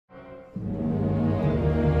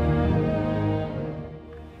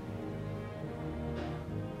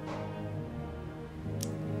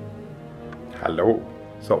Hello.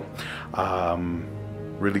 So,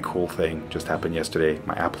 really cool thing just happened yesterday.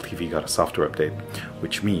 My Apple TV got a software update,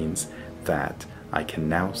 which means that I can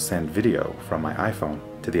now send video from my iPhone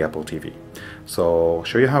to the Apple TV. So I'll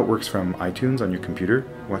show you how it works from iTunes on your computer,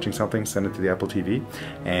 watching something, send it to the Apple TV,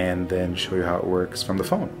 and then show you how it works from the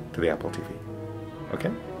phone to the Apple TV.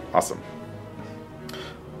 Okay? Awesome.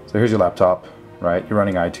 So here's your laptop, right? You're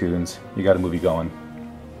running iTunes, you got a movie going.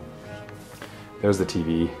 There's the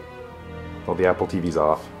TV. Well, the Apple TV's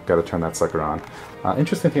off. Got to turn that sucker on.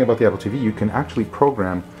 Interesting thing about the Apple TV, you can actually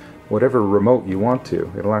program whatever remote you want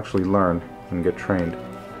to. It'll actually learn and get trained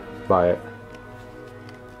by it.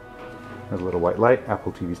 There's a little white light.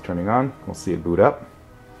 Apple TV's turning on. We'll see it boot up.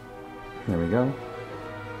 There we go.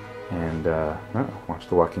 And watched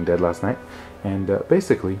The Walking Dead last night. And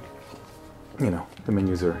basically, you know, the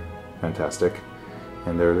menus are fantastic.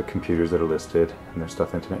 And there are the computers that are listed, and there's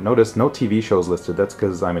stuff internet. Notice no TV shows listed. That's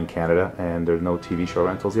because I'm in Canada and there's no TV show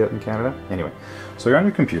rentals yet in Canada. Anyway, so you're on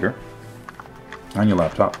your computer, on your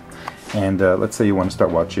laptop, and let's say you want to start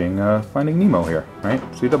watching Finding Nemo here, right?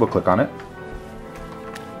 So you double click on it.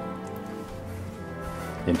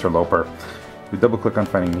 Interloper. You double click on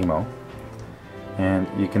Finding Nemo, and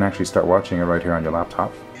you can actually start watching it right here on your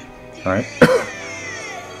laptop. All right.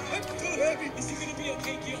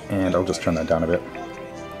 And I'll just turn that down a bit.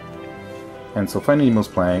 And so Finding Nemo's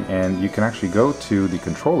playing, and you can actually go to the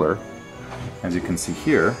controller. As you can see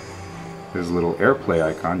here, there's a little Airplay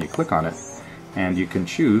icon. You click on it, and you can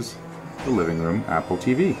choose the living room Apple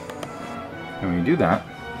TV. And when you do that,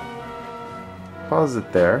 pause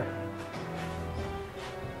it there,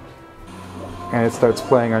 and it starts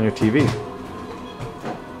playing on your TV,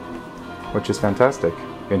 which is fantastic.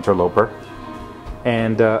 Interloper.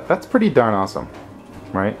 And that's pretty darn awesome,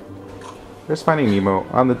 right? There's Finding Nemo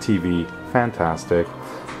on the TV. Fantastic.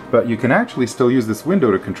 But you can actually still use this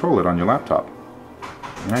window to control it on your laptop.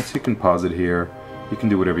 Alright, so you can pause it here. You can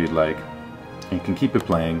do whatever you'd like. And you can keep it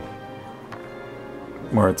playing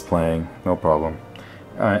where it's playing, no problem.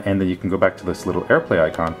 And then you can go back to this little Airplay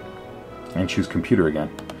icon and choose computer again.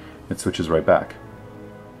 It switches right back.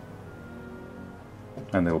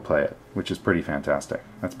 And it'll play it, which is pretty fantastic.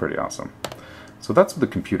 That's pretty awesome. So that's with the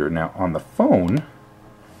computer. Now on the phone,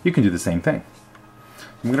 you can do the same thing.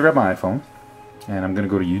 I'm going to grab my iPhone, and I'm going to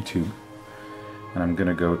go to YouTube, and I'm going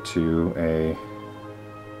to go to a,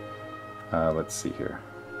 let's see here,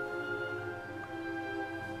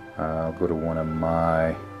 I'll go to one of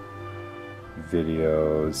my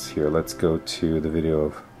videos here. Let's go to the video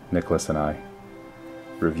of Nicholas and I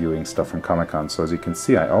reviewing stuff from Comic-Con. So as you can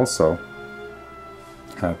see, I also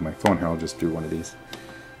have my phone here. I'll just do one of these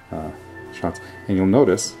shots, and you'll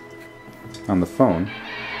notice on the phone,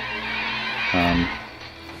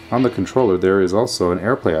 on the controller, there is also an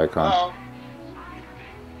Airplay icon. Hello.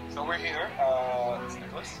 So we're here. It's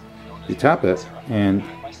Nicholas. You tap it, and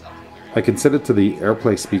I can send it to the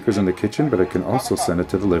Airplay speakers in the kitchen, but I can also send it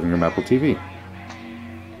to the living room Apple TV.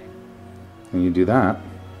 When you do that,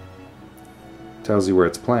 it tells you where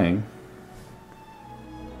it's playing,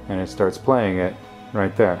 and it starts playing it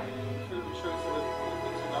right there.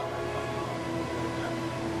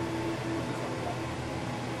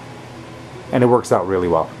 And it works out really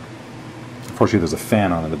well. Unfortunately, there's a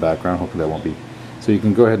fan on in the background. Hopefully that won't be. So you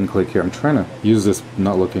can go ahead and click here. I'm trying to use this,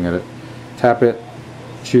 not looking at it. Tap it,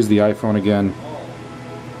 choose the iPhone again,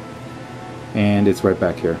 and it's right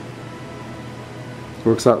back here. It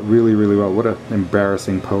works out really, really well. What an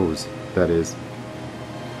embarrassing pose that is.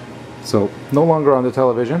 So no longer on the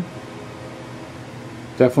television.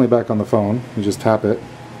 Definitely back on the phone. You just tap it.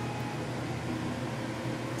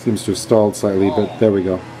 Seems to have stalled slightly, but there we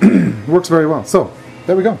go. Works very well. So,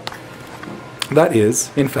 there we go. That is,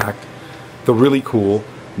 in fact, the really cool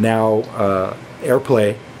now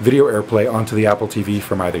Airplay, video Airplay onto the Apple TV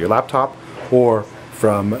from either your laptop or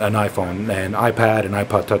from an iPhone and iPad and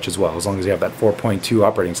iPod Touch as well, as long as you have that 4.2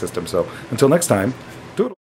 operating system. So, until next time,